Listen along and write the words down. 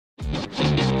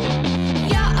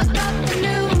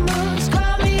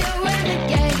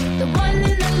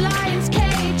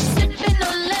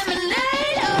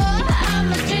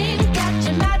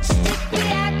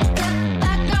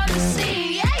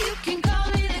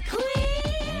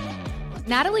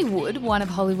Natalie Wood, one of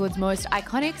Hollywood's most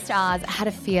iconic stars, had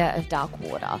a fear of dark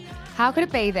water. How could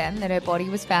it be then that her body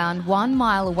was found 1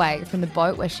 mile away from the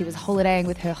boat where she was holidaying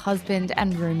with her husband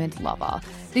and rumoured lover?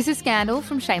 This is Scandal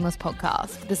from Shameless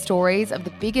Podcast, the stories of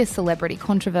the biggest celebrity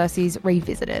controversies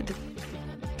revisited.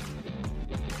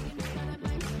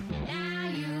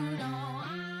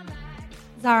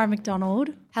 Zara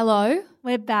McDonald. Hello.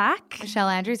 We're back. Michelle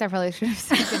Andrews, I probably should have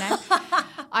said your name.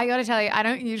 I got to tell you, I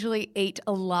don't usually eat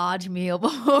a large meal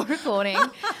before recording.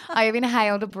 I even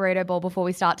inhaled a burrito bowl before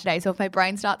we start today. So if my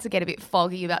brain starts to get a bit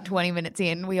foggy about 20 minutes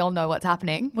in, we all know what's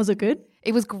happening. Was it good?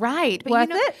 It was great. But Worth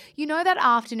it? You know that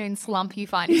afternoon slump you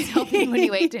find yourself in when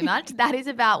you eat too much? That is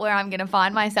about where I'm going to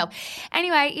find myself.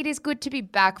 Anyway, it is good to be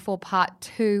back for part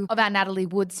 2 of our Natalie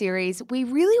Wood series. We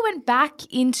really went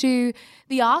back into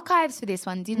the archives for this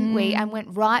one, didn't we? And went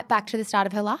right back to the start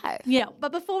of her life. Yeah,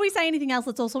 but before we say anything else,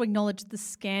 let's also acknowledge the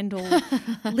scandal.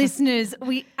 Listeners,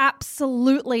 we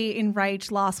absolutely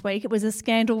enraged last week. It was a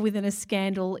scandal within a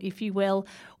scandal, if you will.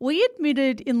 We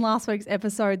admitted in last week's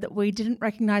episode that we didn't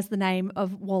recognise the name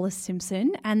of Wallace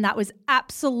Simpson, and that was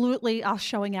absolutely us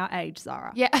showing our age,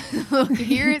 Zara. Yeah, look,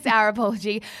 here is our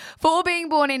apology for being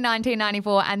born in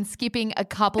 1994 and skipping a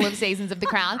couple of seasons of The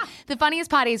Crown. The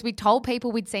funniest part is we told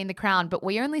people we'd seen The Crown, but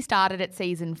we only started at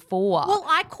season 4. Well,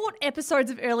 I caught episodes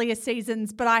of earlier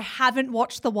seasons, but I haven't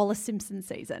watched the Wallace Simpson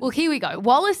season. Well, here we go.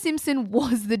 Wallace Simpson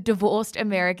was the divorced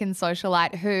American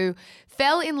socialite who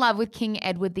fell in love with King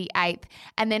Edward VIII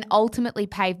and then ultimately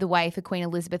paved the way for Queen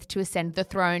Elizabeth to ascend the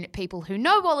throne. People who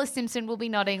know Wallace Simpson will be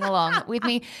nodding along with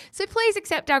me. So please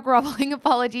accept our grovelling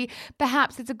apology.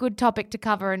 Perhaps it's a good topic to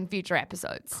cover in future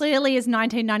episodes. Clearly, as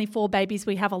 1994 babies,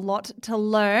 we have a lot to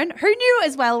learn. Who knew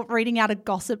as well, reading out a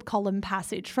gossip column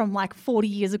passage from like 40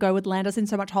 years ago would land us in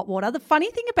so much hot water. The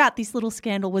funny thing about this little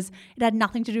scandal was it had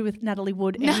nothing to do with Natalie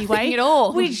Wood anyway. Nothing at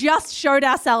all. We just showed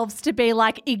ourselves to be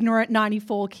like ignorant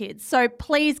 94 kids. So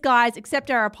please, guys, accept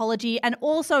our apology, and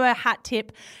also a hat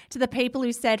tip to the people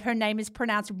who said her name is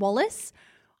pronounced Wallace.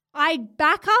 I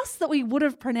back us that we would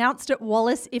have pronounced it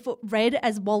Wallace if it read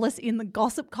as Wallace in the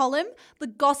gossip column. The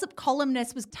gossip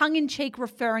columnist was tongue-in-cheek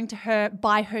referring to her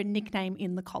by her nickname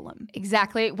in the column.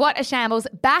 Exactly. What a shambles.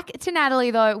 Back to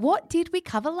Natalie, though. What did we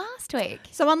cover last week?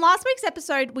 So on last week's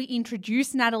episode, we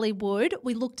introduced Natalie Wood.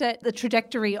 We looked at the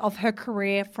trajectory of her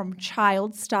career from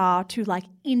child star to like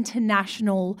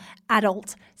international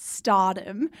adult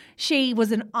stardom. She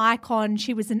was an icon.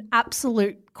 She was an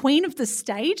absolute queen of the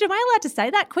stage. Am I allowed to say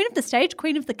that? Queen of the stage,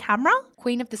 queen of the camera?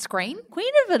 Queen of the screen?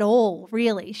 Queen of it all,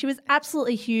 really. She was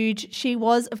absolutely huge. She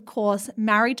was, of course,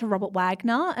 married to Robert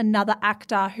Wagner, another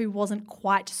actor who wasn't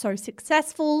quite so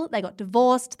successful. They got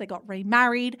divorced. They got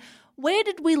remarried. Where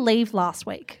did we leave last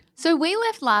week? So we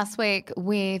left last week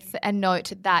with a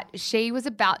note that she was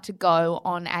about to go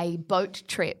on a boat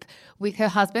trip with her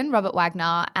husband, Robert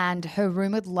Wagner, and her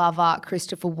rumoured lover,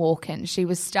 Christopher Walken. She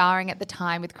was starring at the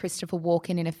time with Christopher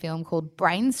Walken in a film called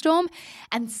Brainstorm,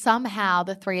 and somehow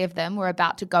the three of them were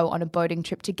about to go on a boating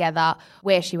trip together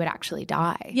where she would actually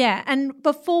die. Yeah, and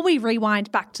before we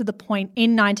rewind back to the point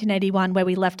in 1981 where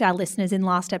we left our listeners in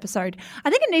last episode, I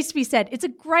think it needs to be said, it's a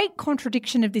great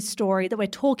contradiction of this story that we're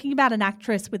talking about an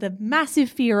actress with a massive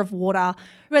fear of water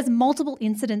who has multiple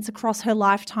incidents across her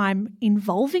lifetime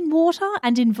involving water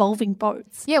and involving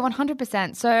boats. Yeah,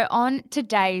 100%. So on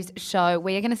today's show,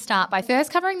 we are going to start by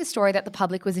first covering the story that the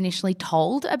public was initially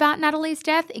told about Natalie's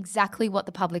death, exactly what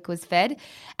the public was fed,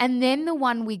 and then the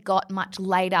one we got much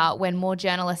later when more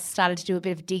journalists started to do a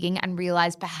bit of digging and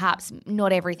realised perhaps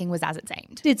not everything was as it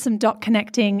seemed. Did some dot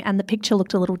connecting and the picture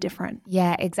looked a little different.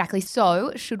 Yeah, exactly.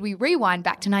 So should we rewind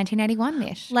back to 1981,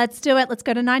 Mish? Let's do it. Let's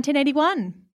go to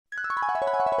 1981.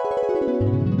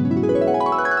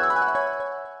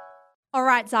 All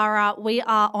right, Zara, we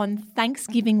are on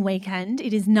Thanksgiving weekend.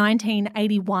 It is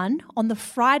 1981. On the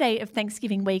Friday of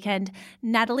Thanksgiving weekend,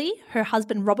 Natalie, her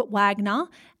husband Robert Wagner,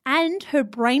 and her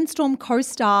Brainstorm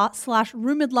co-star /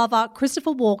 rumoured lover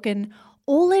Christopher Walken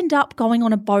all end up going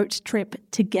on a boat trip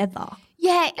together.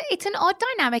 Yeah, it's an odd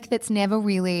dynamic that's never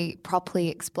really properly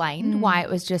explained why it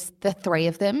was just the three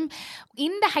of them.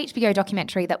 In the HBO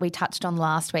documentary that we touched on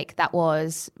last week that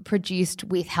was produced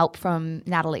with help from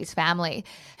Natalie's family,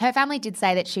 her family did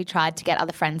say that she tried to get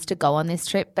other friends to go on this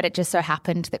trip, but it just so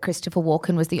happened that Christopher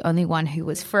Walken was the only one who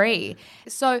was free.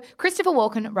 So Christopher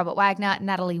Walken, Robert Wagner,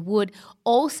 Natalie Wood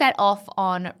all set off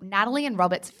on Natalie and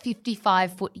Robert's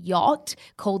 55-foot yacht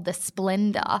called the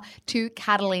Splendor to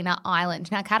Catalina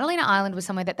Island. Now, Catalina Island Island was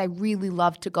somewhere that they really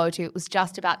loved to go to. It was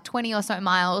just about 20 or so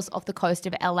miles off the coast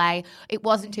of LA. It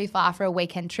wasn't too far for a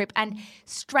weekend trip. And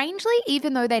strangely,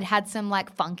 even though they'd had some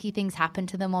like funky things happen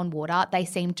to them on water, they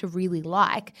seemed to really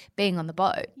like being on the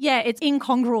boat. Yeah, it's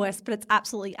incongruous, but it's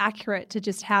absolutely accurate to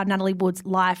just how Natalie Wood's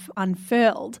life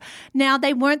unfurled. Now,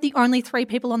 they weren't the only 3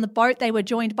 people on the boat. They were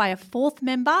joined by a 4th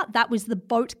member. That was the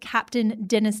boat captain,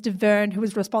 Dennis DeVerne, who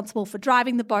was responsible for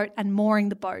driving the boat and mooring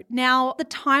the boat. Now, the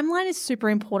timeline is super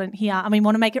important here, and we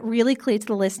want to make it really clear to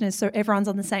the listeners so everyone's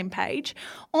on the same page.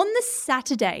 On the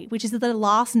Saturday, which is the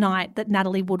last night that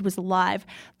Natalie Wood was alive,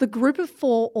 the group of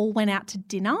 4 all went out to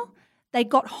dinner. They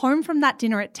got home from that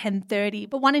dinner at 10:30.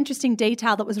 But one interesting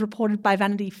detail that was reported by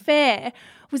Vanity Fair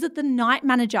was that the night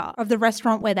manager of the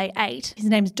restaurant where they ate, his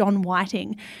name's Don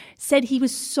Whiting, said he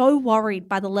was so worried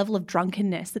by the level of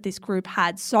drunkenness that this group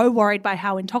had, so worried by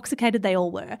how intoxicated they all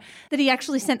were, that he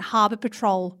actually sent Harbour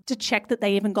Patrol to check that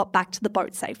they even got back to the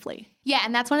boat safely. Yeah,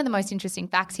 and that's one of the most interesting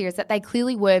facts here is that they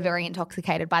clearly were very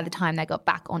intoxicated by the time they got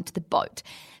back onto the boat.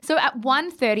 So at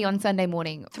 1:30 on Sunday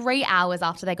morning, 3 hours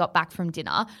after they got back from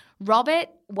dinner, Robert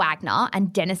Wagner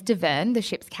and Dennis DeVerne, the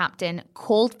ship's captain,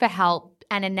 called for help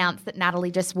and announced that Natalie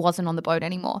just wasn't on the boat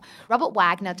anymore. Robert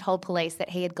Wagner told police that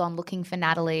he had gone looking for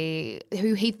Natalie,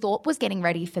 who he thought was getting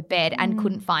ready for bed and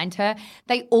couldn't find her.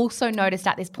 They also noticed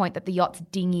at this point that the yacht's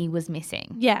dinghy was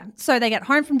missing. Yeah, so they get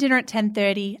home from dinner at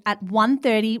 10:30. At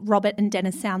 1:30, Robert and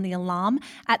Dennis sound the alarm.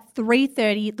 At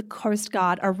 3:30, the Coast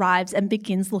Guard arrives and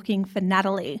begins looking for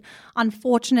Natalie.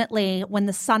 Unfortunately, when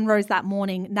the sun rose that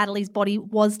morning, Natalie's body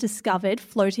was discovered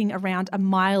floating around a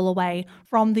mile away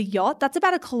from the yacht. That's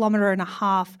about 1.5 kilometres.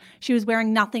 She was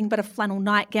wearing nothing but a flannel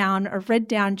nightgown, a red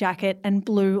down jacket and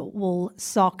blue wool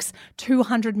socks.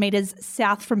 200 metres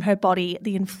south from her body,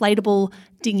 the inflatable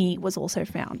dinghy was also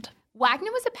found.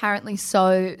 Wagner was apparently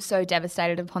so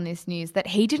devastated upon this news that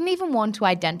he didn't even want to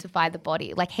identify the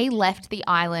body. Like, he left the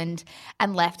island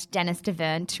and left Dennis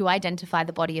DeVerne to identify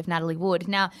the body of Natalie Wood.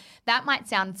 Now, that might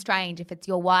sound strange. If it's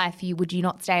your wife, would you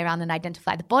not stay around and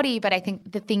identify the body? But I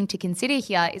think the thing to consider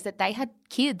here is that they had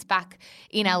kids back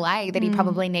in LA that he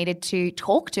probably needed to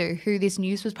talk to, who this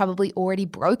news was probably already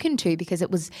broken to because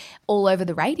it was all over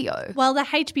the radio. Well, the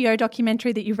HBO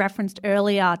documentary that you referenced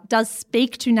earlier does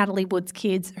speak to Natalie Wood's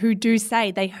kids, who do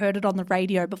say they heard it on the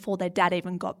radio before their dad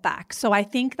even got back. So I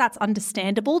think that's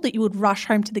understandable that you would rush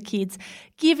home to the kids,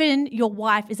 given your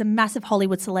wife is a massive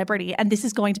Hollywood celebrity and this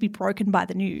is going to be broken by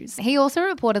the news. He also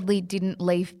reportedly didn't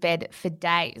leave bed for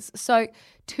days. So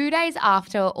 2 days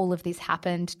after all of this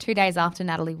happened, 2 days after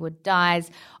Natalie Wood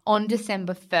dies, on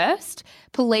December 1st,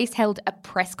 police held a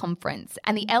press conference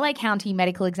and the LA County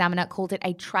Medical Examiner called it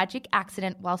a tragic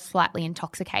accident while slightly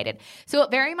intoxicated. So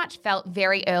it very much felt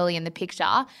very early in the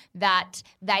picture that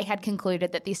they had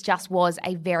concluded that this just was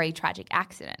a very tragic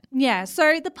accident. Yeah,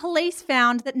 so the police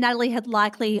found that Natalie had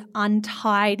likely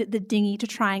untied the dinghy to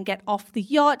try and get off the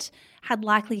yacht, had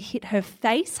likely hit her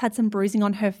face, had some bruising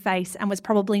on her face, and was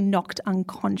probably knocked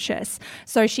unconscious.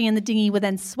 So she and the dinghy were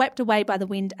then swept away by the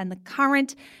wind and the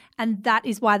current, and that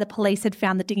is why the police had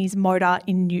found the dinghy's motor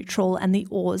in neutral and the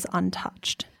oars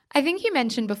untouched. I think you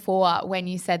mentioned before when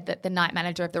you said that the night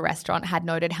manager of the restaurant had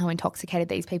noted how intoxicated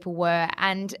these people were,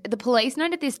 and the police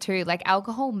noted this too. Like,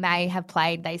 alcohol may have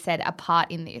played, they said, a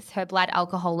part in this. Her blood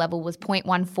alcohol level was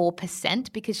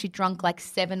 0.14% because she drank like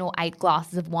 7 or 8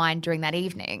 glasses of wine during that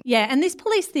evening. Yeah, and this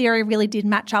police theory really did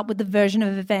match up with the version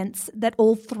of events that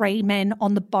all 3 men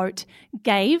on the boat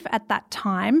gave at that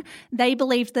time. They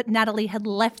believed that Natalie had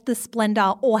left the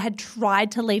Splendor or had tried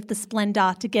to leave the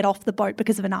Splendor to get off the boat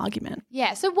because of an argument.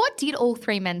 Yeah, so what did all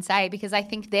 3 men say? Because I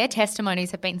think their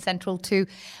testimonies have been central to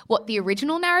what the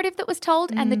original narrative that was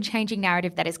told and the changing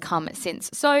narrative that has come since.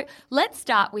 So let's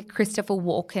start with Christopher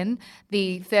Walken,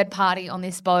 the third party on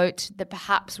this boat, the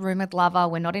perhaps rumoured lover,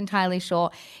 we're not entirely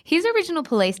sure. His original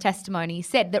police testimony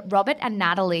said that Robert and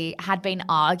Natalie had been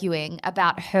arguing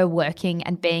about her working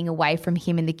and being away from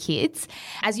him and the kids.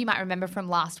 As you might remember from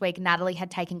last week, Natalie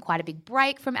had taken quite a big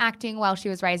break from acting while she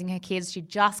was raising her kids. She'd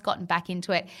just gotten back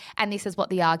into it, and this is what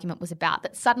the argument was about,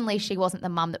 that suddenly she wasn't the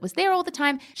mum that was there all the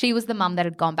time. She was the mum that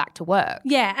had gone back to work.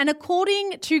 Yeah, and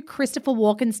according to Christopher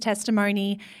Walken's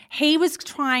testimony, he was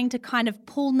trying to kind of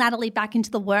pull Natalie back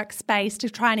into the workspace to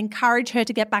try and encourage her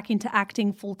to get back into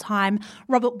acting full time.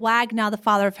 Robert Wagner, the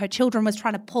father of her children, was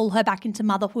trying to pull her back into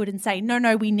motherhood and say,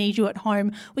 no, we need you at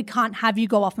home. We can't have you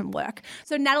go off and work.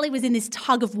 So Natalie was in this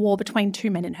tug of war between 2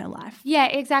 men in her life. Yeah,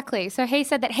 exactly. So he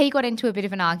said that he got into a bit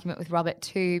of an argument with Robert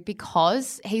too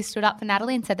because he stood up for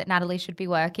Natalie and said that Natalie should be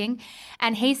working.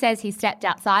 And he says he stepped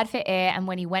outside for air, and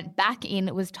when he went back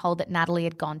in, was told that Natalie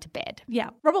had gone to bed. Yeah.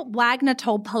 Robert Wagner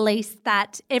told police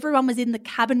that everyone was in the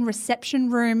cabin reception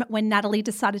room when Natalie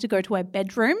decided to go to her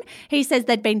bedroom. He says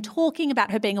they'd been talking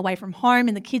about her being away from home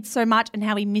and the kids so much and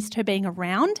how he missed her being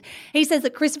around. He says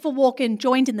that Christopher Walken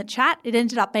joined in the chat. It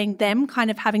ended up being them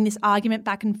kind of having this argument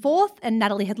back and forth, and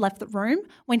Natalie had left the room.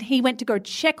 When he went to go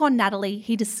check on Natalie,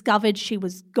 he discovered she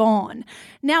was gone.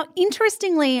 Now,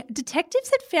 interestingly, detectives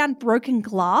had found broken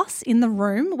glass in the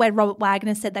room where Robert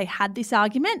Wagner said they had this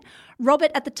argument.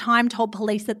 Robert at the time told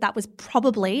police that that was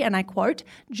probably, and I quote,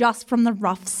 just from the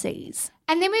rough seas.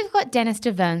 And then we've got Dennis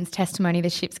DeVern's testimony, the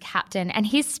ship's captain, and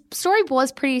his story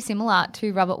was pretty similar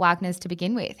to Robert Wagner's to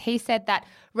begin with. He said that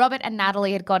Robert and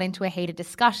Natalie had got into a heated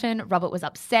discussion. Robert was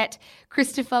upset.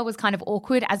 Christopher was kind of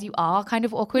awkward, as you are kind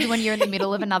of awkward when you're in the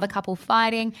middle of another couple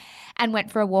fighting, and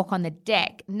went for a walk on the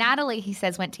deck. Natalie, he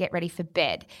says, went to get ready for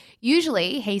bed.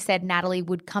 Usually, he said Natalie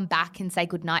would come back and say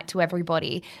goodnight to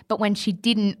everybody, but when she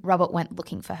didn't, Robert went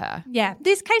looking for her. Yeah,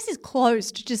 this case is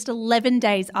closed just 11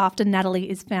 days after Natalie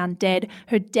is found dead.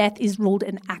 Her death is ruled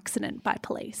an accident by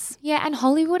police. Yeah, and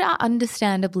Hollywood are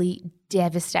understandably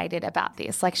devastated about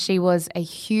this. Like, she was a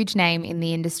huge name in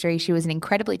the industry. She was an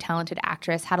incredibly talented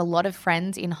actress, had a lot of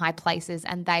friends in high places,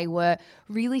 and they were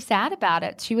really sad about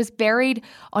it. She was buried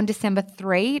on December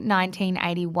 3,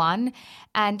 1981,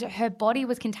 and her body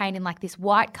was contained in like this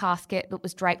white casket that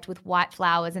was draped with white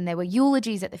flowers, and there were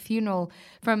eulogies at the funeral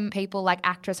from people like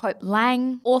actress Hope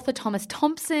Lang, author Thomas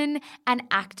Thompson, and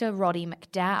actor Roddy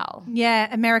McDowall.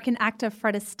 Yeah, American actor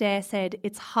Fred Astaire said,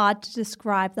 "It's hard to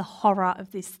describe the horror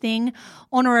of this thing."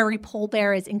 Honorary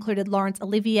pallbearers included Laurence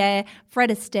Olivier, Fred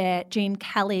Astaire, Gene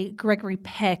Kelly, Gregory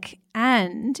Peck,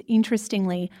 and,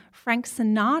 interestingly, Frank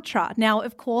Sinatra. Now,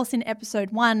 of course, in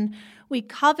episode 1, we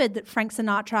covered that Frank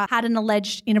Sinatra had an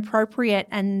alleged inappropriate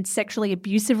and sexually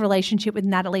abusive relationship with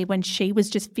Natalie when she was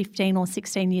just 15 or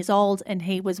 16 years old and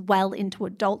he was well into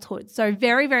adulthood. So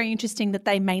very, very interesting that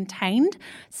they maintained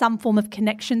some form of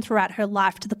connection throughout her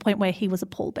life to the point where he was a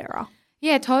pallbearer.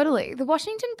 Yeah, totally. The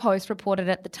Washington Post reported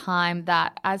at the time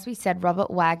that, as we said, Robert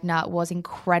Wagner was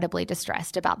incredibly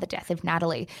distressed about the death of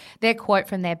Natalie. Their quote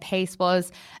from their piece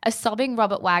was, "A sobbing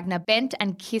Robert Wagner bent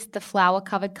and kissed the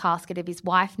flower-covered casket of his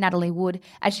wife, Natalie Wood,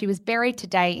 as she was buried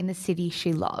today in the city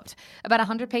she loved." About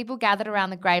 100 people gathered around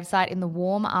the gravesite in the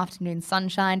warm afternoon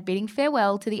sunshine, bidding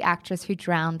farewell to the actress who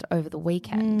drowned over the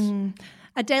weekend.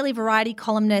 A Daily Variety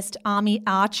columnist, Army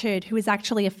Archard, who is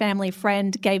actually a family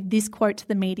friend, gave this quote to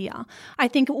the media. "I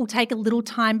think it will take a little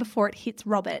time before it hits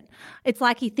Robert. It's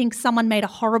like he thinks someone made a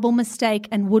horrible mistake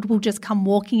and Wood will just come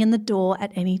walking in the door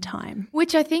at any time."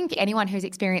 Which I think anyone who's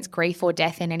experienced grief or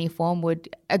death in any form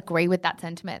would agree with that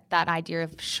sentiment, that idea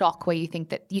of shock where you think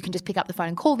that you can just pick up the phone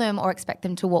and call them or expect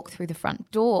them to walk through the front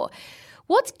door.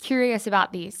 What's curious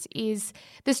about this is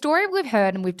the story we've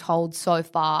heard and we've told so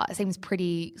far seems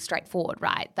pretty straightforward,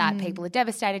 right? That people are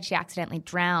devastated, she accidentally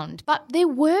drowned. But there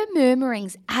were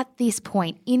murmurings at this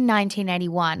point in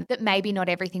 1981 that maybe not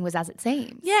everything was as it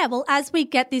seems. Yeah, well, as we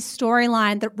get this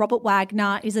storyline that Robert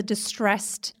Wagner is a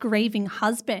distressed, grieving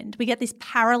husband, we get this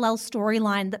parallel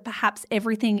storyline that perhaps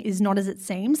everything is not as it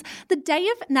seems. The day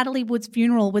of Natalie Wood's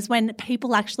funeral was when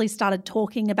people actually started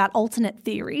talking about alternate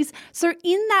theories. So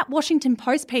in that Washington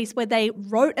Post piece where they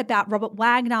wrote about Robert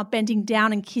Wagner bending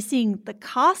down and kissing the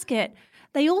casket,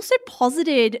 they also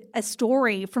posited a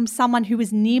story from someone who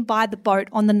was nearby the boat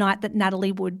on the night that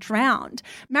Natalie Wood drowned.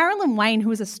 Marilyn Wayne, who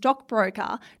was a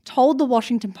stockbroker, told the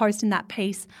Washington Post in that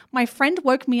piece, "My friend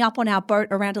woke me up on our boat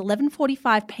around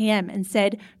 11:45 p.m. and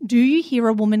said, 'Do you hear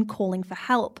a woman calling for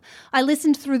help?' I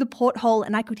listened through the porthole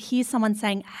and I could hear someone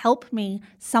saying, 'Help me,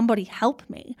 somebody help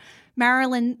me.'"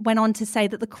 Marilyn went on to say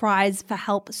that the cries for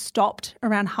help stopped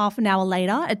around half an hour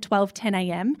later at 12:10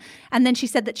 a.m. And then she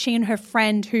said that she and her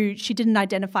friend, who she didn't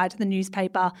identify to the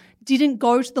newspaper, didn't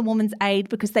go to the woman's aid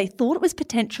because they thought it was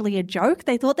potentially a joke.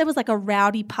 They thought there was like a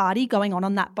rowdy party going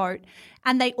on that boat.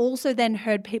 And they also then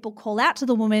heard people call out to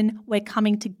the woman, "We're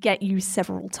coming to get you,"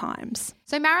 several times.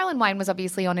 So Marilyn Wayne was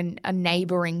obviously on a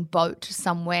neighbouring boat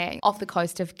somewhere off the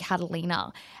coast of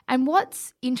Catalina. And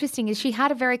what's interesting is she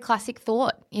had a very classic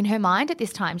thought in her mind at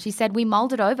this time. She said, "We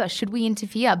mulled it over. Should we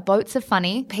interfere? Boats are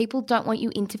funny. People don't want you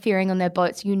interfering on their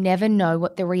boats. You never know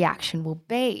what the reaction will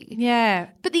be." Yeah.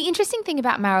 But the interesting thing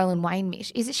about Marilyn Marilyn Wayne,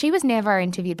 Mish, is that she was never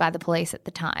interviewed by the police at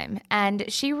the time. And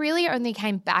she really only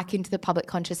came back into the public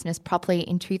consciousness properly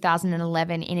in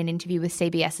 2011 in an interview with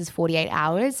CBS's 48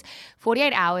 Hours.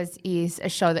 48 Hours is a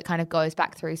show that kind of goes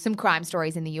back through some crime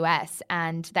stories in the US.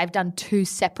 And they've done 2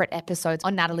 separate episodes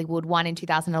on Natalie Wood, one in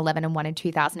 2011 and one in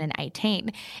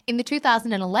 2018. In the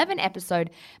 2011 episode,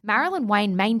 Marilyn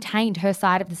Wayne maintained her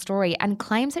side of the story and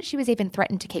claims that she was even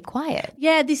threatened to keep quiet.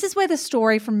 Yeah, this is where the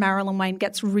story from Marilyn Wayne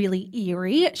gets really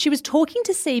eerie. She was talking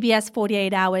to CBS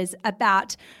 48 Hours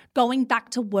about going back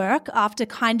to work after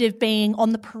kind of being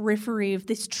on the periphery of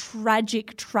this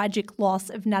tragic loss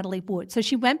of Natalie Wood. So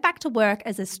she went back to work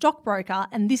as a stockbroker,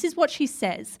 and this is what she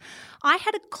says. I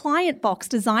had a client box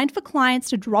designed for clients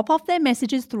to drop off their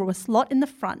messages through a slot in the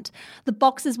front. The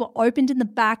boxes were opened in the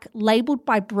back, labelled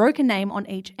by broker name on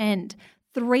each end.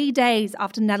 3 days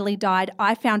after Natalie died,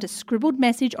 I found a scribbled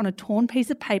message on a torn piece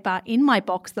of paper in my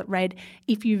box that read,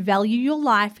 "If you value your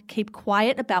life, keep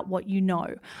quiet about what you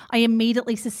know." I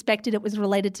immediately suspected it was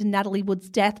related to Natalie Wood's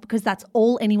death because that's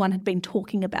all anyone had been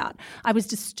talking about. I was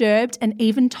disturbed and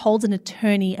even told an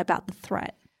attorney about the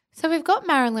threat. So we've got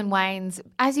Marilyn Wayne's,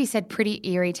 as you said, pretty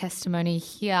eerie testimony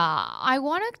here. I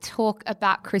want to talk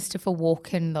about Christopher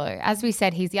Walken, though. As we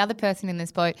said, he's the other person in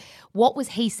this boat. What was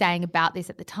he saying about this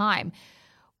at the time?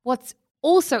 What's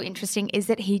also interesting is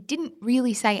that he didn't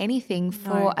really say anything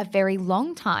for a very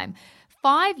long time.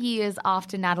 5 years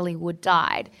after Natalie Wood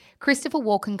died, Christopher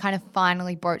Walken kind of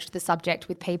finally broached the subject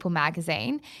with People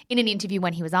magazine in an interview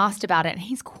when he was asked about it. And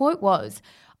his quote was,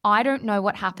 "I don't know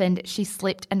what happened. She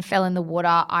slipped and fell in the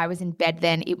water. I was in bed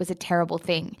then. It was a terrible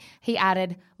thing." He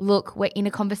added, "Look, we're in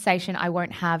a conversation I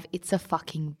won't have. It's a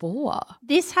fucking bore."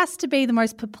 This has to be the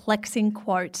most perplexing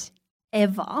quote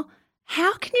ever.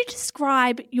 How can you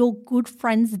describe your good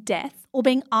friend's death or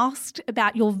being asked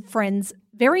about your friend's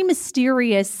very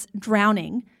mysterious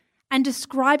drowning and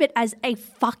describe it as a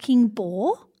fucking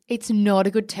bore? It's not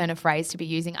a good turn of phrase to be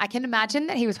using. I can imagine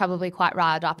that he was probably quite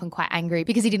riled up and quite angry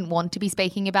because he didn't want to be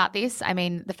speaking about this. I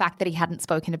mean, the fact that he hadn't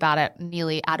spoken about it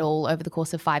nearly at all over the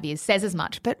course of 5 years says as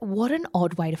much, but what an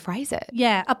odd way to phrase it.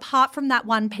 Yeah, apart from that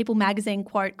one People magazine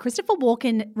quote, Christopher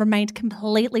Walken remained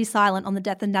completely silent on the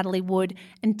death of Natalie Wood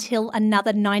until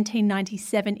another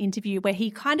 1997 interview where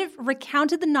he kind of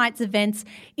recounted the night's events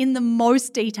in the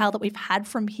most detail that we've had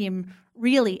from him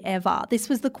really ever. This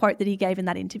was the quote that he gave in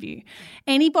that interview.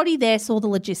 "Anybody there saw the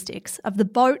logistics of the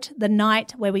boat, the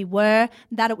night, where we were,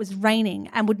 that it was raining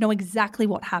and would know exactly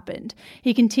what happened."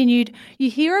 He continued,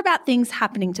 "You hear about things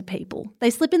happening to people.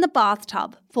 They slip in the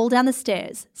bathtub, fall down the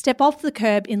stairs, step off the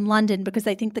curb in London because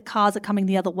they think the cars are coming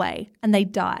the other way, and they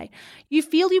die. You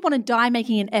feel you want to die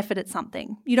making an effort at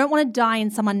something. You don't want to die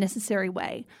in some unnecessary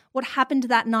way. What happened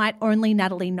that night only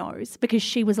Natalie knows because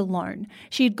she was alone.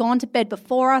 She had gone to bed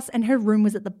before us and her room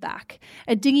was at the back.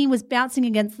 A dinghy was bouncing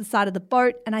against the side of the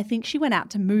boat and I think she went out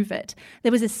to move it.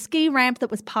 There was a ski ramp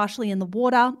that was partially in the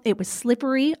water. It was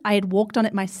slippery. I had walked on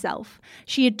it myself.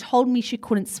 She had told me she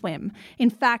couldn't swim. In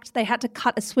fact, they had to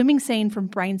cut a swimming scene from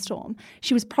Brainstorm.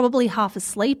 She was probably half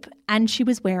asleep and she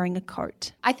was wearing a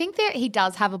coat." I think that he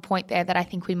does have a point there that I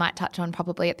think we might touch on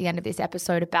probably at the end of this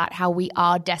episode about how we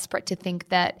are desperate to think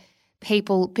that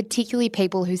people, particularly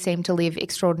people who seem to live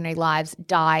extraordinary lives,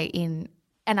 die in,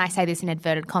 and I say this in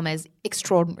inverted commas,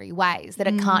 extraordinary ways, that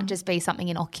it can't just be something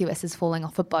innocuous as falling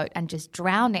off a boat and just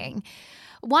drowning.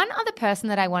 One other person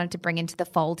that I wanted to bring into the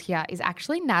fold here is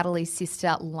actually Natalie's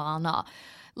sister, Lana.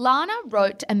 Lana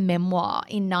wrote a memoir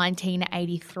in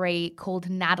 1983 called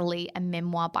Natalie, a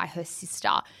Memoir by Her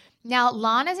Sister. Now,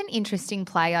 Lana's an interesting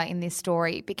player in this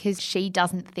story because she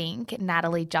doesn't think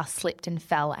Natalie just slipped and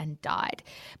fell and died.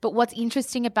 But what's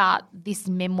interesting about this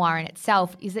memoir in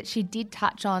itself is that she did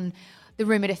touch on the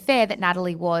rumoured affair that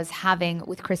Natalie was having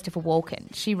with Christopher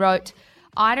Walken. She wrote,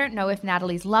 "I don't know if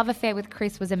Natalie's love affair with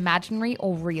Chris was imaginary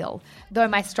or real, though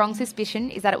my strong suspicion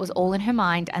is that it was all in her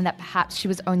mind and that perhaps she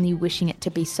was only wishing it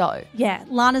to be so." Yeah,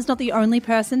 Lana's not the only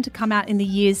person to come out in the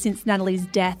years since Natalie's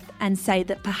death and say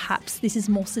that perhaps this is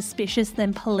more suspicious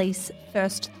than police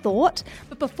first thought.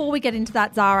 But before we get into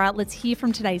that, Zara, let's hear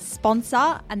from today's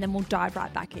sponsor and then we'll dive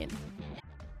right back in.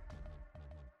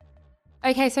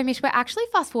 Okay, so Mish, we're actually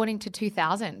fast forwarding to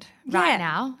 2000 right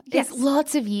now. There's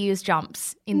lots of years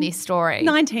jumps in this story.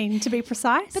 19 to be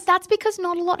precise. But that's because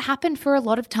not a lot happened for a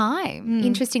lot of time,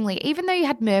 interestingly. Even though you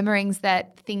had murmurings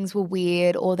that things were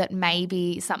weird or that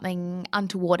maybe something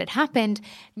untoward had happened,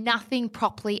 nothing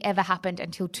properly ever happened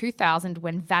until 2000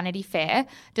 when Vanity Fair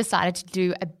decided to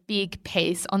do a big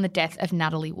piece on the death of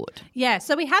Natalie Wood. Yeah,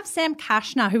 so we have Sam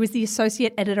Kashner, who is the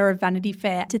associate editor of Vanity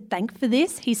Fair, to thank for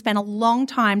this. He spent a long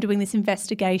time doing this investigation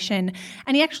investigation,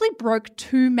 and he actually broke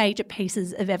two major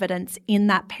pieces of evidence in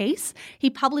that piece. He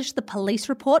published the police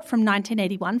report from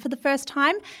 1981 for the first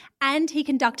time, and he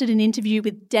conducted an interview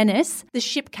with Dennis, the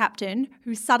ship captain,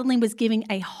 who suddenly was giving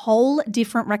a whole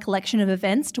different recollection of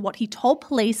events to what he told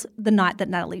police the night that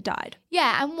Natalie died.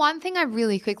 Yeah, and one thing I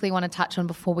really quickly want to touch on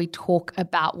before we talk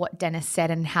about what Dennis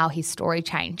said and how his story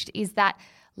changed is that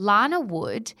Lana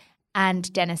Wood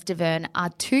and Dennis Deverne are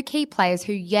two key players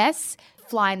who, yes,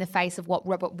 fly in the face of what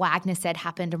Robert Wagner said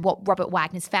happened and what Robert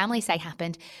Wagner's family say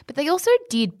happened, but they also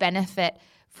did benefit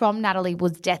from Natalie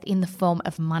Wood's death in the form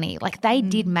of money. Like they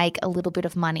did make a little bit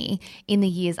of money in the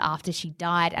years after she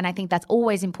died, and I think that's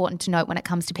always important to note when it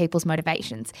comes to people's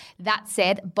motivations. That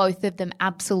said, both of them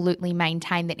absolutely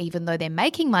maintain that even though they're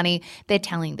making money, they're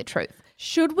telling the truth.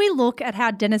 Should we look at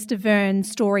how Dennis Deverne's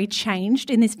story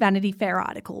changed in this Vanity Fair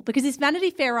article? Because this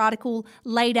Vanity Fair article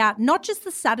laid out not just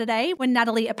the Saturday when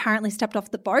Natalie apparently stepped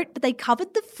off the boat, but they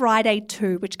covered the Friday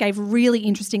too, which gave really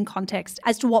interesting context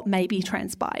as to what maybe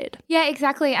transpired. Yeah,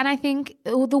 exactly. And I think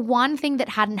the one thing that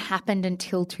hadn't happened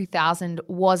until 2000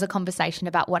 was a conversation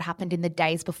about what happened in the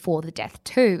days before the death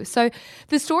too. So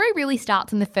the story really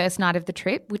starts on the first night of the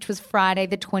trip, which was Friday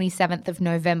the 27th of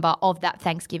November of that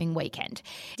Thanksgiving weekend.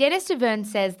 Dennis Deverne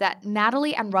says that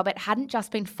Natalie and Robert hadn't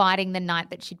just been fighting the night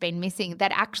that she'd been missing.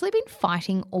 They'd actually been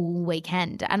fighting all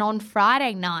weekend. And on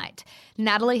Friday night,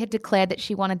 Natalie had declared that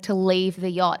she wanted to leave the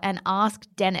yacht and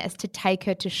asked Dennis to take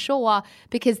her to shore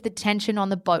because the tension on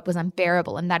the boat was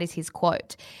unbearable, and that is his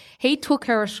quote. He took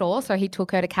her ashore, so he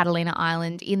took her to Catalina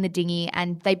Island in the dinghy,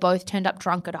 and they both turned up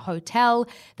drunk at a hotel.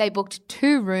 They booked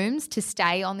 2 rooms to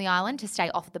stay on the island, to stay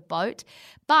off the boat.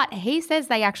 But he says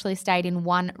they actually stayed in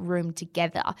one room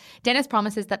together. Dennis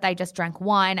promises that they just drank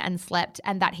wine and slept,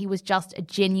 and that he was just a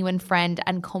genuine friend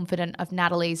and confidant of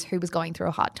Natalie's who was going through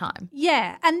a hard time.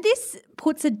 Yeah, and this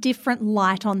puts a different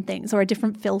light on things, or a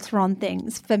different filter on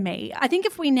things for me. I think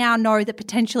if we now know that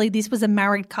potentially this was a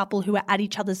married couple who were at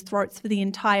each other's throats for the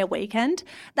entire weekend,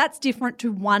 that's different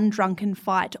to one drunken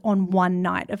fight on one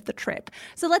night of the trip.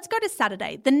 So let's go to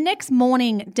Saturday. The next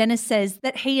morning, Dennis says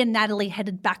that he and Natalie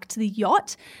headed back to the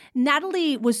yacht.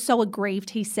 Natalie was so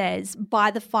aggrieved, he says,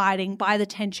 by the fighting, by the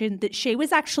tension, that she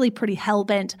was actually pretty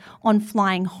hell-bent on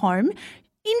flying home.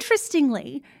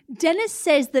 Interestingly, Dennis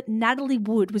says that Natalie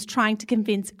Wood was trying to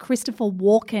convince Christopher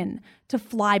Walken to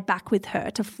fly back with her,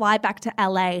 to fly back to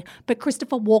LA, but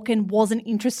Christopher Walken wasn't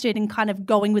interested in kind of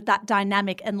going with that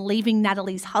dynamic and leaving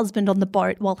Natalie's husband on the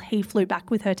boat while he flew back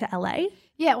with her to LA.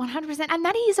 Yeah, 100%. And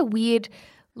that is a weird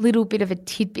little bit of a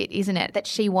tidbit, isn't it? That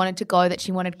she wanted to go, that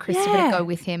she wanted Christopher to go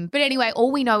with him. But anyway,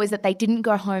 all we know is that they didn't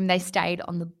go home, they stayed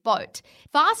on the boat.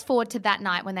 Fast forward to that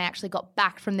night when they actually got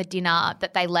back from the dinner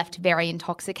that they left very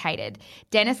intoxicated.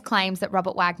 Dennis claims that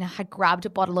Robert Wagner had grabbed a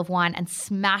bottle of wine and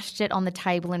smashed it on the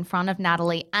table in front of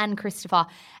Natalie and Christopher,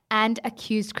 and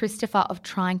accused Christopher of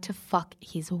trying to fuck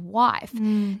his wife.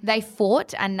 They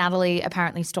fought, and Natalie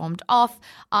apparently stormed off.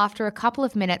 After a couple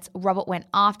of minutes, Robert went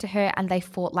after her and they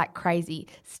fought like crazy.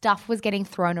 Stuff was getting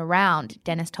thrown around,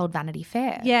 Dennis told Vanity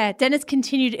Fair. Yeah, Dennis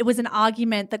continued, it was an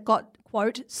argument that got,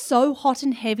 quote, so hot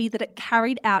and heavy that it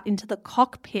carried out into the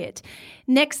cockpit.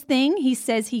 Next thing he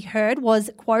says he heard was,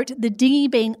 quote, the dinghy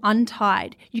being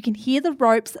untied. You can hear the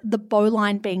ropes, the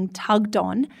bowline being tugged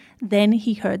on. Then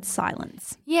he heard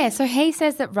silence. Yeah, so he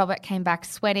says that Robert came back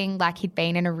sweating like he'd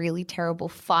been in a really terrible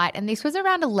fight, and this was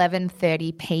around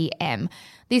 11:30 p.m.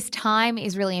 This time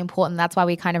is really important. That's why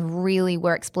we kind of really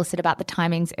were explicit about the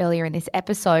timings earlier in this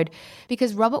episode,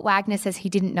 because Robert Wagner says he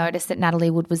didn't notice that Natalie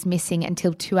Wood was missing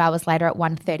until 2 hours later at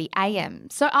 1:30 a.m.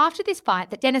 So after this fight,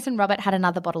 that Dennis and Robert had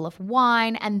another bottle of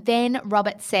wine, and then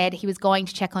Robert said he was going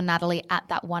to check on Natalie at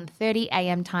that 1:30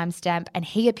 a.m. timestamp, and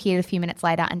he appeared a few minutes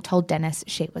later and told Dennis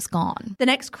she was gone. The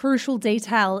next crucial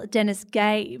detail Dennis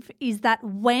gave is that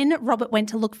when Robert went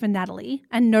to look for Natalie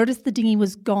and noticed the dinghy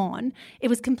was gone, it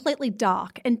was completely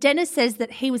dark. And Dennis says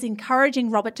that he was encouraging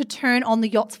Robert to turn on the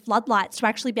yacht's floodlights to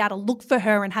actually be able to look for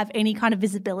her and have any kind of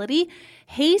visibility.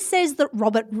 He says that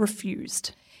Robert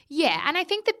refused. Yeah, and I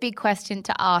think the big question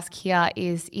to ask here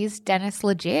is Dennis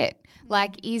legit?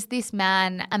 Like, is this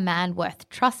man a man worth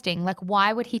trusting? Like,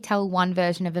 why would he tell one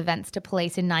version of events to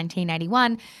police in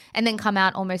 1981 and then come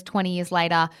out almost 20 years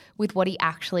later with what he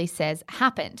actually says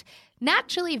happened?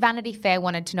 Naturally, Vanity Fair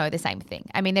wanted to know the same thing.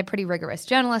 I mean, they're pretty rigorous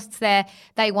journalists there.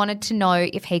 They wanted to know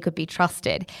if he could be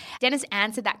trusted. Dennis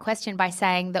answered that question by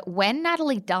saying that when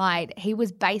Natalie died, he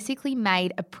was basically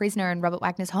made a prisoner in Robert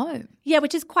Wagner's home. Yeah,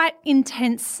 which is quite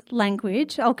intense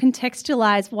language. I'll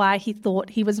contextualise why he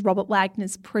thought he was Robert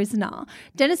Wagner's prisoner.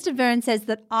 Dennis DeVerne says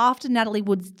that after Natalie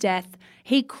Wood's death,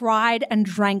 he cried and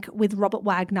drank with Robert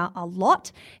Wagner a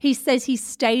lot. He says he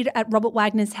stayed at Robert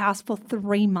Wagner's house for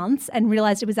 3 months and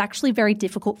realised it was actually very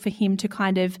difficult for him to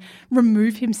kind of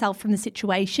remove himself from the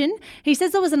situation. He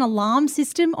says there was an alarm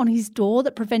system on his door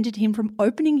that prevented him from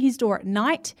opening his door at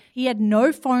night. He had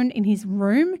no phone in his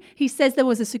room. He says there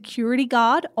was a security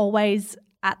guard always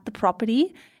at the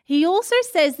property. He also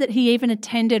says that he even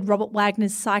attended Robert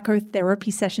Wagner's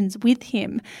psychotherapy sessions with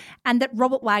him, and that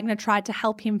Robert Wagner tried to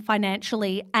help him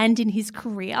financially and in his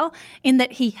career, in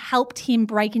that he helped him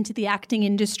break into the acting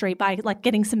industry by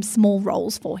getting some small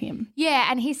roles for him. Yeah,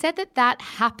 and he said that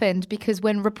happened because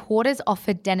when reporters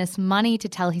offered Dennis money to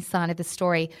tell his side of the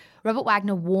story, Robert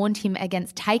Wagner warned him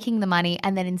against taking the money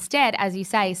and then instead, as you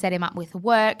say, set him up with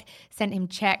work, sent him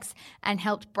checks and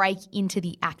helped break into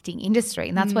the acting industry.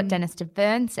 And that's what Dennis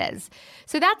DeVerne says.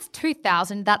 So that's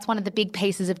 2000. That's one of the big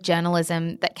pieces of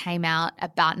journalism that came out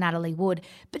about Natalie Wood.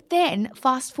 But then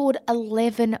fast forward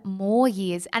 11 more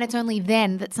years and it's only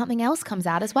then that something else comes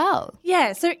out as well.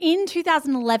 Yeah, so in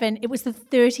 2011, it was the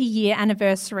 30-year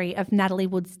anniversary of Natalie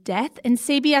Wood's death, and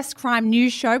CBS Crime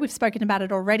News show, we've spoken about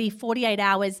it already, 48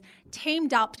 Hours,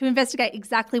 teamed up to investigate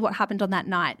exactly what happened on that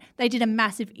night. They did a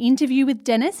massive interview with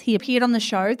Dennis. He appeared on the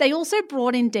show. They also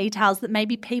brought in details that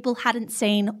maybe people hadn't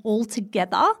seen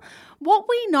altogether. What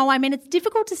we know, I mean, it's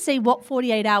difficult to see what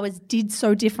 48 Hours did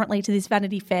so differently to this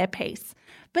Vanity Fair piece.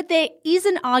 But there is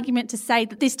an argument to say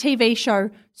that this TV show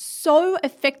so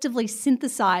effectively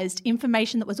synthesised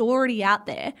information that was already out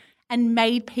there and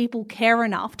made people care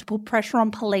enough to put pressure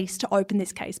on police to open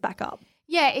this case back up.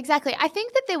 Yeah, exactly. I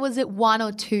think that there was one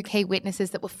or two key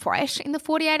witnesses that were fresh in the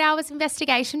 48 Hours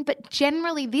investigation, but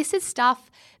generally this is stuff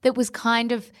that was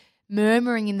kind of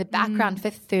murmuring in the background for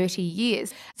 30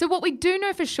 years. So what we do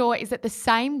know for sure is that the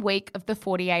same week of the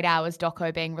 48 Hours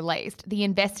doco being released, the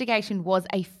investigation was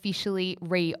officially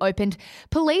reopened.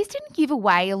 Police didn't give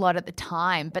away a lot at the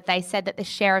time, but they said that the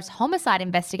sheriff's homicide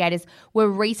investigators were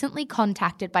recently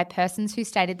contacted by persons who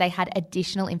stated they had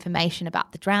additional information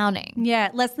about the drowning. Yeah,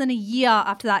 less than a year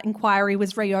after that inquiry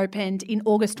was reopened in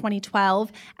August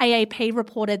 2012, AAP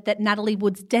reported that Natalie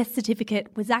Wood's death certificate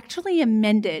was actually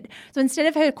amended. So instead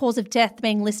of her cause of death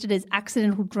being listed as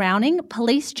accidental drowning,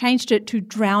 police changed it to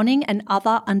drowning and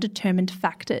other undetermined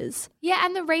factors. Yeah,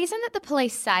 and the reason that the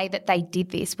police say that they did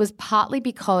this was partly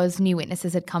because new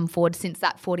witnesses had come forward since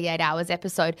that 48 Hours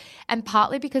episode, and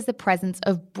partly because the presence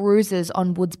of bruises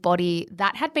on Wood's body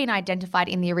that had been identified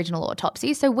in the original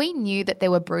autopsy. So we knew that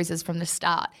there were bruises from the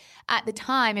start. At the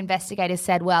time, investigators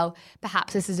said, well,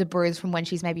 perhaps this is a bruise from when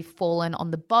she's maybe fallen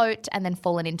on the boat and then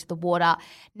fallen into the water.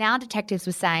 Now detectives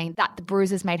were saying that the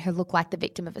bruises made her look like the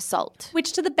victim of assault.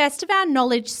 Which, to the best of our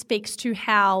knowledge, speaks to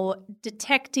how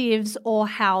detectives or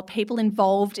how people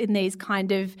involved in these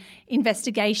kind of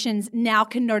investigations now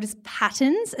can notice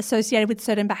patterns associated with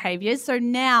certain behaviours. So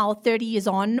now, 30 years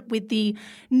on, with the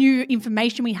new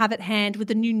information we have at hand, with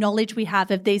the new knowledge we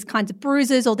have of these kinds of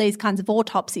bruises or these kinds of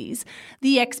autopsies,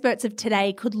 the experts of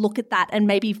today could look at that and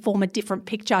maybe form a different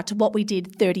picture to what we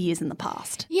did 30 years in the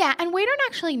past. Yeah, and we don't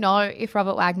actually know if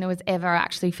Robert Wagner was ever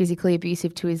actually physically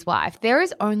abusive to his wife. There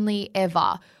is only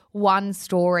ever one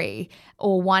story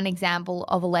or one example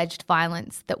of alleged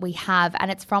violence that we have,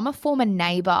 and it's from a former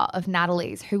neighbour of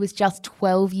Natalie's who was just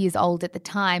 12 years old at the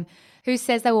time, who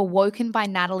says they were woken by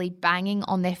Natalie banging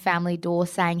on their family door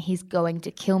saying, "He's going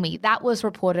to kill me." That was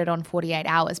reported on 48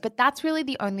 Hours, but that's really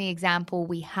the only example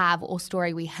we have or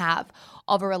story we have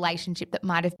of a relationship that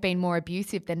might have been more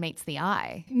abusive than meets the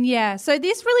eye. Yeah, so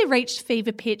this really reached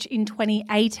fever pitch in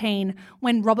 2018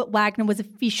 when Robert Wagner was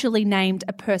officially named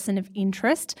a person of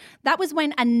interest. That was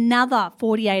when another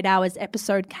 48 Hours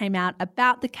episode came out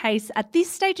about the case. At this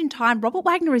stage in time, Robert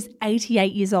Wagner is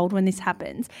 88 years old when this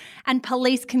happens, and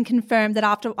police can confirm that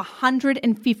after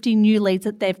 150 new leads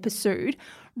that they've pursued,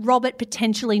 Robert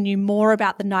potentially knew more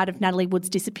about the night of Natalie Wood's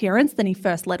disappearance than he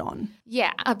first let on.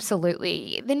 Yeah,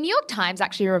 absolutely. The New York Times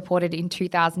actually reported in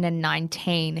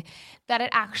 2019 that it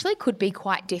actually could be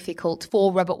quite difficult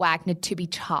for Robert Wagner to be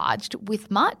charged with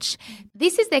much.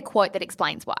 This is their quote that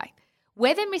explains why.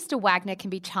 Whether Mr. Wagner can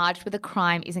be charged with a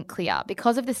crime isn't clear.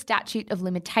 Because of the statute of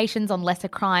limitations on lesser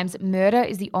crimes, murder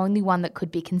is the only one that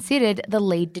could be considered, the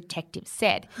lead detective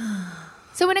said.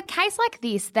 So in a case like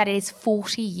this that is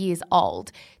 40 years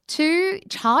old, to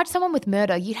charge someone with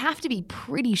murder, you'd have to be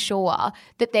pretty sure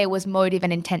that there was motive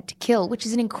and intent to kill, which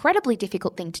is an incredibly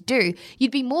difficult thing to do.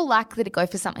 You'd be more likely to go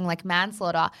for something like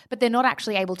manslaughter, but they're not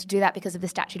actually able to do that because of the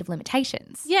statute of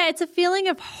limitations. Yeah, it's a feeling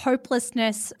of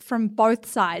hopelessness from both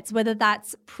sides, whether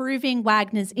that's proving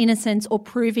Wagner's innocence or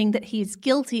proving that he's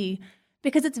guilty,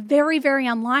 because it's very, very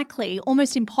unlikely,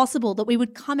 almost impossible, that we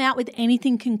would come out with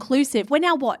anything conclusive. We're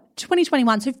now,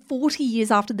 2021, so 40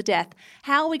 years after the death.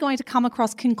 How are we going to come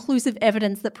across conclusive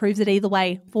evidence that proves it either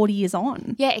way 40 years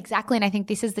on? Yeah, exactly. And I think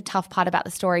this is the tough part about the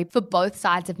story for both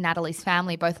sides of Natalie's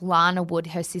family, both Lana Wood,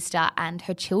 her sister, and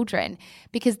her children,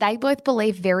 because they both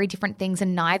believe very different things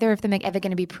and neither of them are ever going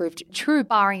to be proved true,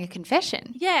 barring a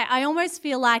confession. Yeah, I almost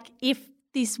feel like if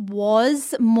this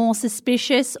was more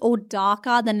suspicious or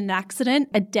darker than an accident,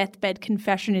 a deathbed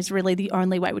confession is really the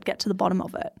only way we'd get to the bottom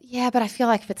of it. Yeah, but I feel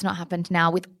like if it's not happened now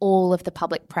with all of the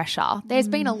public pressure, there's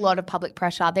been a lot of public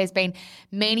pressure. There's been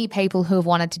many people who have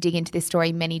wanted to dig into this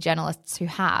story, many journalists who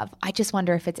have. I just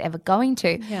wonder if it's ever going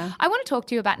to. Yeah. I want to talk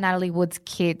to you about Natalie Wood's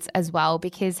kids as well,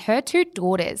 because her two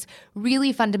daughters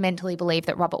really fundamentally believe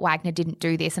that Robert Wagner didn't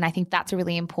do this, and I think that's a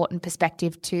really important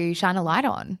perspective to shine a light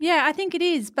on. Yeah, I think it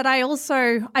is, but I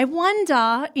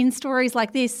wonder in stories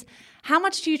like this, how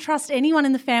much do you trust anyone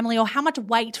in the family, or how much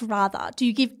weight, rather, do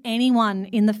you give anyone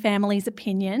in the family's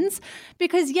opinions?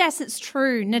 Because yes, it's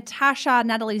true, Natasha,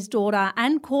 Natalie's daughter,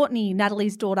 and Courtney,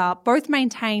 Natalie's daughter, both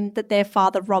maintain that their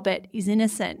father, Robert, is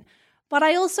innocent. But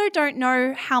I also don't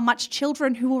know how much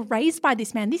children who were raised by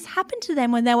this man, this happened to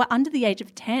them when they were under the age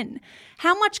of 10.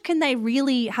 How much can they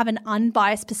really have an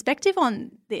unbiased perspective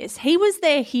on this? He was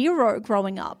their hero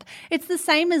growing up. It's the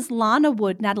same as Lana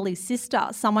Wood, Natalie's sister,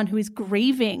 someone who is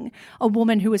grieving a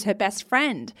woman who was her best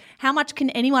friend. How much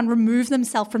can anyone remove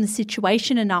themselves from the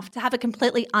situation enough to have a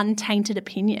completely untainted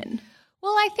opinion?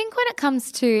 Well, I think when it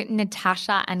comes to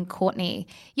Natasha and Courtney,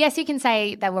 yes, you can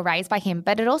say they were raised by him,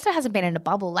 but it also hasn't been in a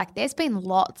bubble. Like, there's been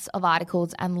lots of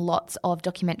articles and lots of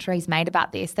documentaries made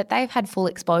about this that they've had full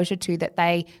exposure to, that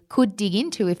they could dig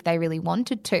into if they really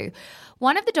wanted to.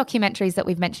 One of the documentaries that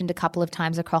we've mentioned a couple of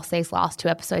times across these last two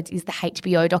episodes is the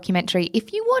HBO documentary.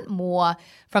 If you want more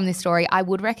from this story, I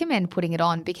would recommend putting it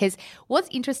on, because what's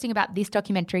interesting about this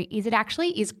documentary is it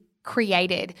actually is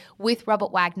created with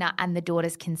Robert Wagner and the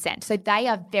daughter's consent. So they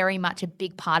are very much a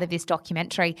big part of this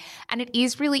documentary. And it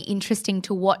is really interesting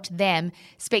to watch them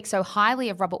speak so highly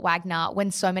of Robert Wagner when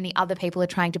so many other people are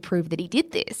trying to prove that he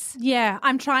did this. Yeah,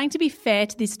 I'm trying to be fair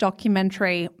to this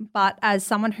documentary, but as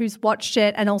someone who's watched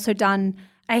it and also done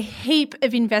a heap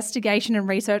of investigation and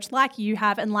research like you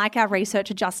have and like our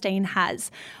researcher Justine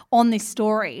has on this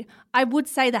story, I would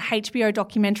say the HBO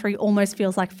documentary almost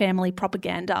feels like family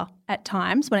propaganda at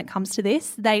times when it comes to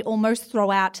this. They almost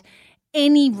throw out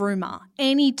any rumour,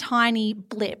 any tiny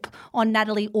blip on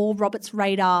Natalie or Robert's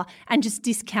radar and just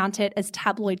discount it as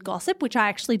tabloid gossip, which I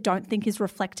actually don't think is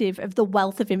reflective of the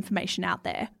wealth of information out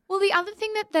there. Well, the other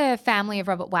thing that the family of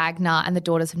Robert Wagner and the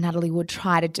daughters of Natalie Wood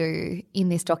try to do in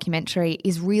this documentary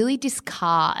is really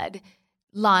discard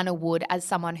Lana Wood as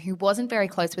someone who wasn't very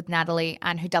close with Natalie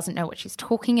and who doesn't know what she's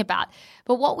talking about.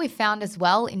 But what we've found as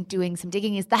well in doing some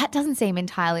digging is that doesn't seem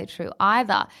entirely true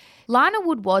either. Lana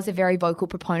Wood was a very vocal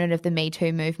proponent of the Me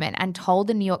Too movement and told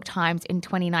the New York Times in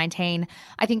 2019,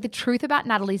 "I think the truth about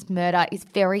Natalie's murder is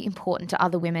very important to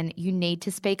other women. You need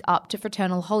to speak up to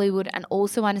fraternal Hollywood and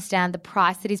also understand the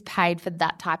price that is paid for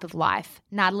that type of life.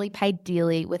 Natalie paid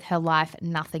dearly with her life.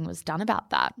 Nothing was done about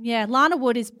that." Yeah, Lana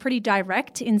Wood is pretty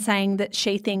direct in saying that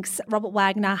she thinks Robert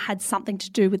Wagner had something to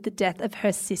do with the death of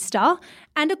her sister.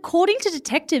 And according to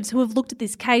detectives who have looked at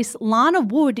this case, Lana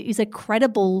Wood is a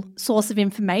credible source of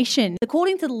information.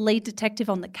 According to the lead detective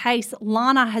on the case,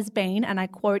 Lana has been, and I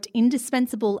quote,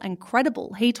 indispensable and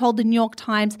credible. He told the New York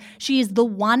Times she is the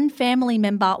one family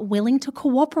member willing to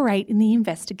cooperate in the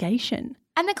investigation.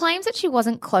 And the claims that she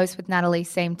wasn't close with Natalie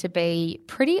seem to be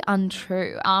pretty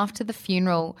untrue. After the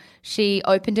funeral, she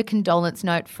opened a condolence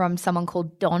note from someone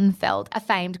called Don Feld, a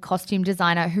famed costume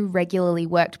designer who regularly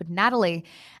worked with Natalie.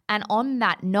 And on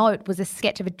that note was a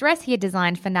sketch of a dress he had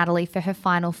designed for Natalie for her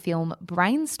final film,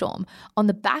 Brainstorm. On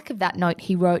the back of that note,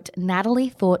 he wrote, "Natalie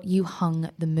thought you hung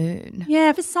the moon."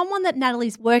 Yeah, for someone that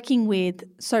Natalie's working with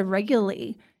so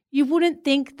regularly, you wouldn't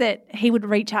think that he would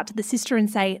reach out to the sister and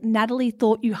say, "Natalie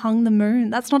thought you hung the moon."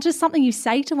 That's not just something you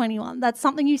say to anyone. That's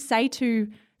something you say to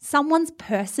someone's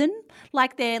person,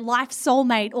 like their life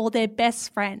soulmate or their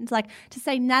best friend. Like, to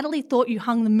say Natalie thought you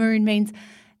hung the moon means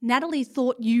Natalie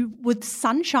thought you were the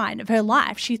sunshine of her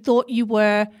life. She thought you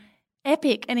were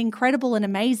epic and incredible and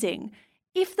amazing.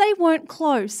 If they weren't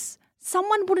close,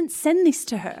 someone wouldn't send this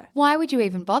to her. Why would you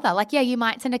even bother? Like, yeah, you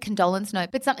might send a condolence note,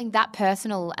 but something that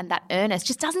personal and that earnest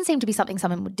just doesn't seem to be something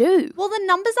someone would do. Well, the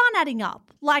numbers aren't adding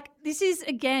up. Like, this is,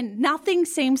 again, nothing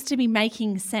seems to be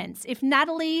making sense. If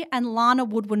Natalie and Lana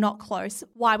Wood were not close,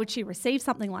 why would she receive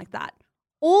something like that?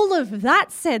 All of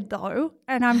that said, though,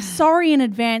 and I'm sorry in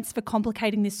advance for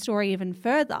complicating this story even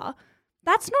further,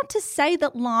 that's not to say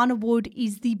that Lana Wood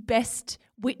is the best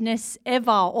witness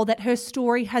ever or that her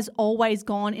story has always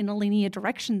gone in a linear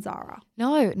direction, Zara.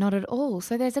 No, not at all.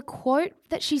 So there's a quote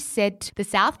that she said to the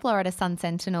South Florida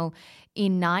Sun-Sentinel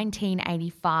in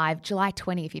 1985, July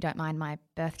 20, if you don't mind my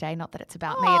birthday, not that it's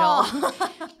about me at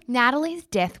all. Natalie's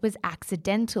death was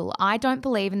accidental. I don't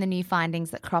believe in the new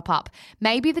findings that crop up.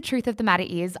 Maybe the truth of the matter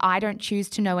is I don't choose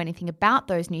to know anything about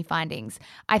those new findings.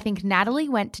 I think Natalie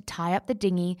went to tie up the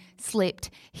dinghy, slipped,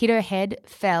 hit her head,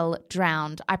 fell,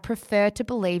 drowned. I prefer to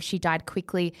believe she died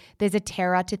quickly. There's a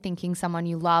terror to thinking someone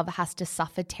you love has to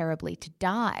suffer terribly to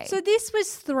die. So this was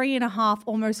 3.5,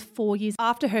 almost 4 years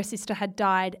after her sister had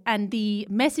died, and the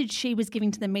message she was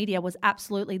giving to the media was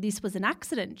absolutely this was an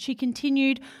accident. She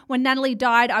continued, when Natalie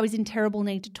died, I was in terrible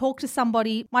need to talk to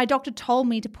somebody. My doctor told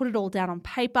me to put it all down on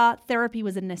paper. Therapy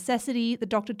was a necessity. The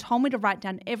doctor told me to write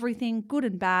down everything, good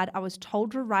and bad. I was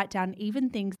told to write down even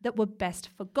things that were best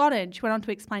forgotten. She went on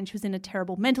to explain she was in a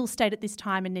terrible mental state at this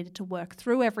time and needed to work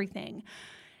through everything.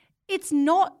 It's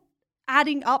not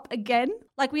adding up again.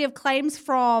 Like, we have claims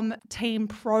from team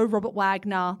pro Robert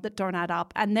Wagner that don't add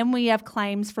up. And then we have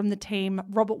claims from the team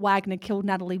Robert Wagner killed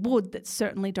Natalie Wood that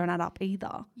certainly don't add up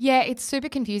either. Yeah, it's super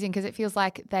confusing because it feels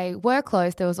like they were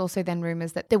close. There was also then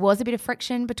rumours that there was a bit of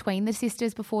friction between the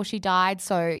sisters before she died.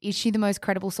 So is she the most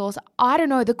credible source? I don't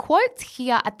know. The quotes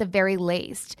here at the very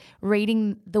least,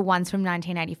 reading the ones from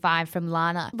 1985 from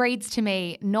Lana, reads to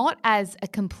me not as a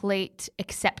complete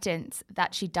acceptance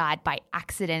that she died by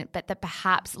accident, but that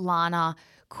perhaps Lana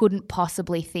couldn't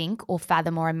possibly think or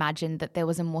fathom or imagine that there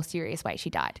was a more serious way she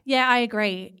died. Yeah, I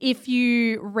agree. If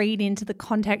you read into the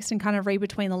context and kind of read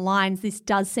between the lines, this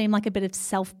does seem like a bit of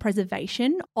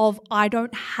self-preservation of I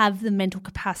don't have the mental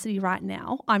capacity right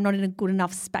now. I'm not in a good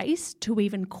enough space to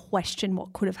even question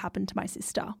what could have happened to my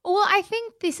sister. Well, I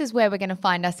think this is where we're going to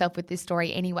find ourselves with this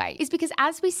story anyway, is because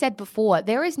as we said before,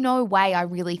 there is no way I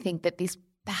really think that this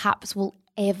perhaps will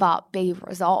ever be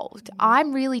resolved.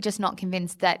 I'm really just not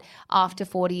convinced that after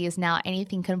 40 years now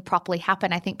anything can properly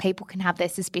happen. I think people can have their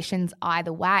suspicions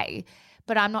either way,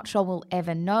 but I'm not sure we'll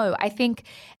ever know. I think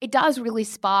it does really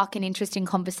spark an interesting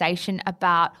conversation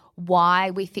about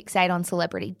why we fixate on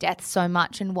celebrity deaths so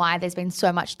much and why there's been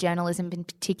so much journalism in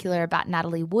particular about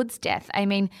Natalie Wood's death. I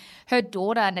mean, her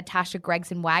daughter, Natasha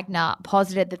Gregson Wagner,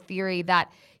 posited the theory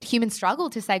that humans struggle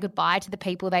to say goodbye to the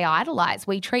people they idolize.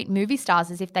 We treat movie stars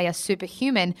as if they are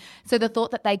superhuman, so the thought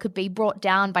that they could be brought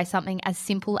down by something as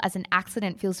simple as an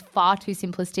accident feels far too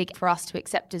simplistic for us to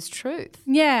accept as truth.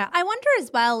 Yeah, I wonder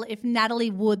as well if Natalie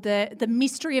Wood, the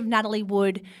mystery of Natalie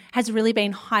Wood has really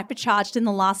been hypercharged in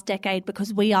the last decade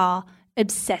because we are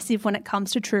obsessive when it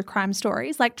comes to true crime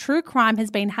stories. Like, true crime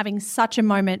has been having such a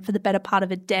moment for the better part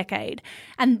of a decade.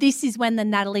 And this is when the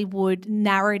Natalie Wood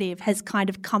narrative has kind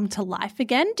of come to life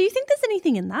again. Do you think there's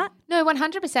anything in that? No,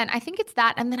 100%. I think it's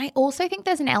that. And then I also think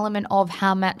there's an element of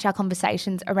how much our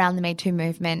conversations around the Me Too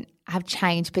movement have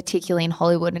changed, particularly in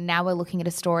Hollywood. And now we're looking at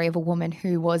a story of a woman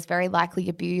who was very likely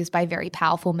abused by very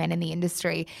powerful men in the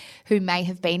industry who may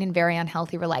have been in very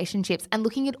unhealthy relationships, and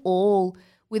looking at all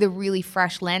with a really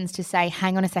fresh lens to say,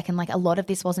 hang on a second, like a lot of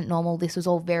this wasn't normal. This was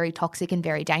all very toxic and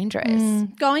very dangerous.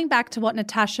 Going back to what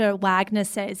Natasha Wagner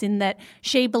says, in that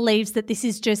she believes that this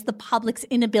is just the public's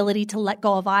inability to let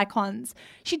go of icons,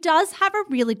 she does have a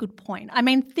really good point. I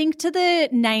mean, think to the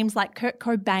names like Kurt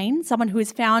Cobain, someone who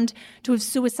is found to have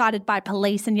suicided by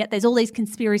police, and yet there's all these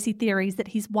conspiracy theories that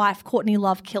his wife, Courtney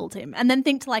Love, killed him. And then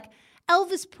think to like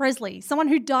Elvis Presley, someone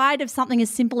who died of something as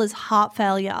simple as heart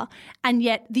failure, and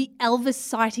yet the Elvis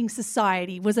Sighting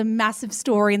Society was a massive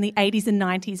story in the 80s and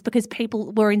 90s because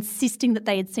people were insisting that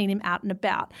they had seen him out and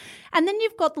about. And then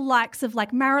you've got the likes of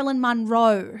like Marilyn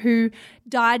Monroe, who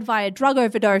died via drug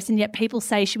overdose, and yet people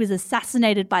say she was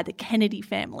assassinated by the Kennedy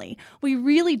family. We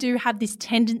really do have this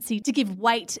tendency to give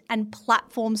weight and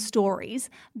platform stories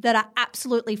that are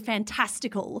absolutely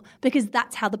fantastical because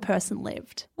that's how the person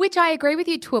lived. Which I agree with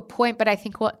you to a point, but I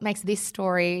think what makes this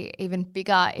story even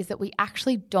bigger is that we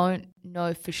actually don't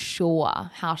know for sure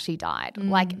how she died.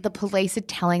 Like, the police are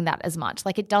telling that as much.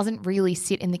 Like, it doesn't really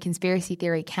sit in the conspiracy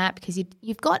theory camp because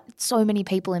you've got so many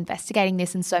people investigating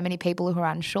this and so many people who are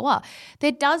unsure.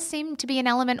 There does seem to be an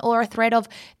element or a thread of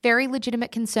very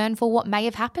legitimate concern for what may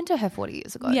have happened to her 40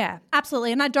 years ago. Yeah,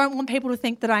 absolutely. And I don't want people to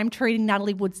think that I'm treating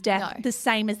Natalie Wood's death the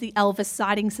same as the Elvis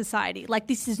Sighting Society. Like,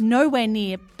 this is nowhere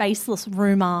near baseless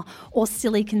rumour or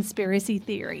silly conspiracy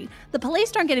theory. The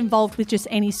police don't get involved with just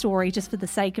any story just for the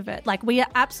sake of it. Like, we are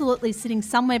absolutely sitting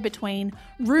somewhere between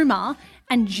rumour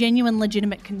and genuine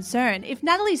legitimate concern. If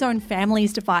Natalie's own family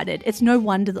is divided, it's no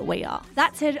wonder that we are.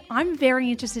 That said, I'm very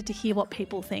interested to hear what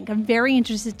people think. I'm very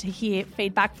interested to hear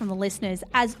feedback from the listeners.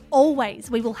 As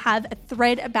always, we will have a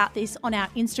thread about this on our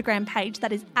Instagram page,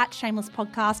 that is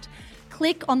 @ShamelessPodcast.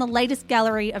 Click on the latest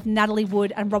gallery of Natalie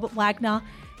Wood and Robert Wagner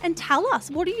and tell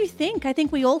us, what do you think? I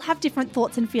think we all have different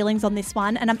thoughts and feelings on this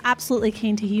one, and I'm absolutely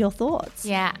keen to hear your thoughts.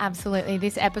 Yeah, absolutely.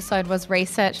 This episode was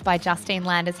researched by Justine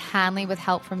Landers-Hanley with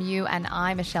help from you and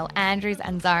I, Michelle Andrews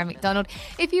and Zara McDonald.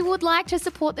 If you would like to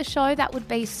support the show, that would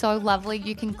be so lovely.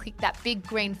 You can click that big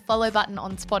green follow button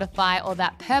on Spotify or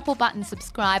that purple button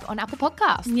subscribe on Apple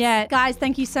Podcasts. Yeah, guys,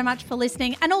 thank you so much for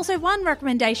listening. And also, one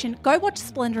recommendation, go watch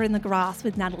Splendour in the Grass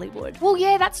with Natalie Wood. Well,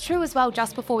 yeah, that's true as well.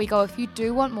 Just before we go, if you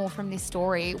do want more from this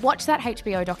story, watch that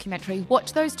HBO documentary,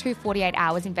 watch those 2 48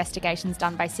 Hours investigations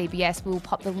done by CBS. We'll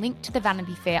pop the link to the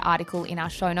Vanity Fair article in our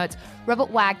show notes.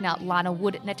 Robert Wagner, Lana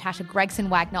Wood, Natasha Gregson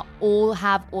Wagner all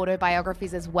have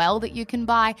autobiographies as well that you can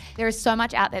buy. There is so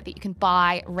much out there that you can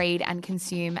buy, read and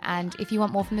consume. And if you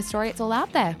want more from the story, it's all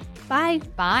out there. Bye.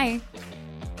 Bye.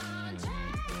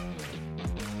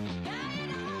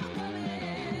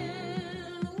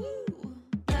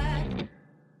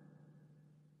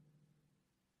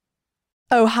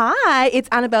 Oh, hi, it's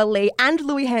Annabelle Lee and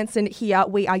Louis Hanson here.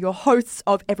 We are your hosts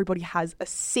of Everybody Has a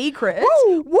Secret.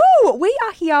 Woo! Woo! We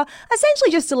are here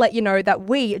essentially just to let you know that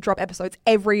we drop episodes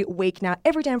every week now.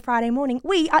 Every damn Friday morning,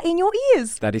 we are in your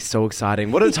ears. That is so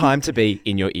exciting. What a time to be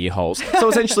in your ear holes. So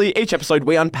essentially, each episode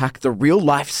we unpack the real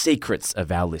life secrets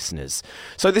of our listeners.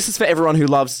 So this is for everyone who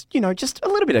loves, just a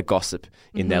little bit of gossip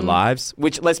in their lives,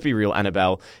 which, let's be real,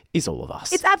 Annabelle, is all of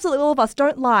us. It's absolutely all of us.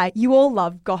 Don't lie. You all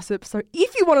love gossip. So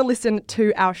if you want to listen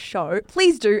to our show,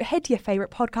 please do head to your favourite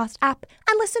podcast app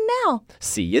and listen now.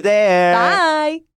 See you there. Bye.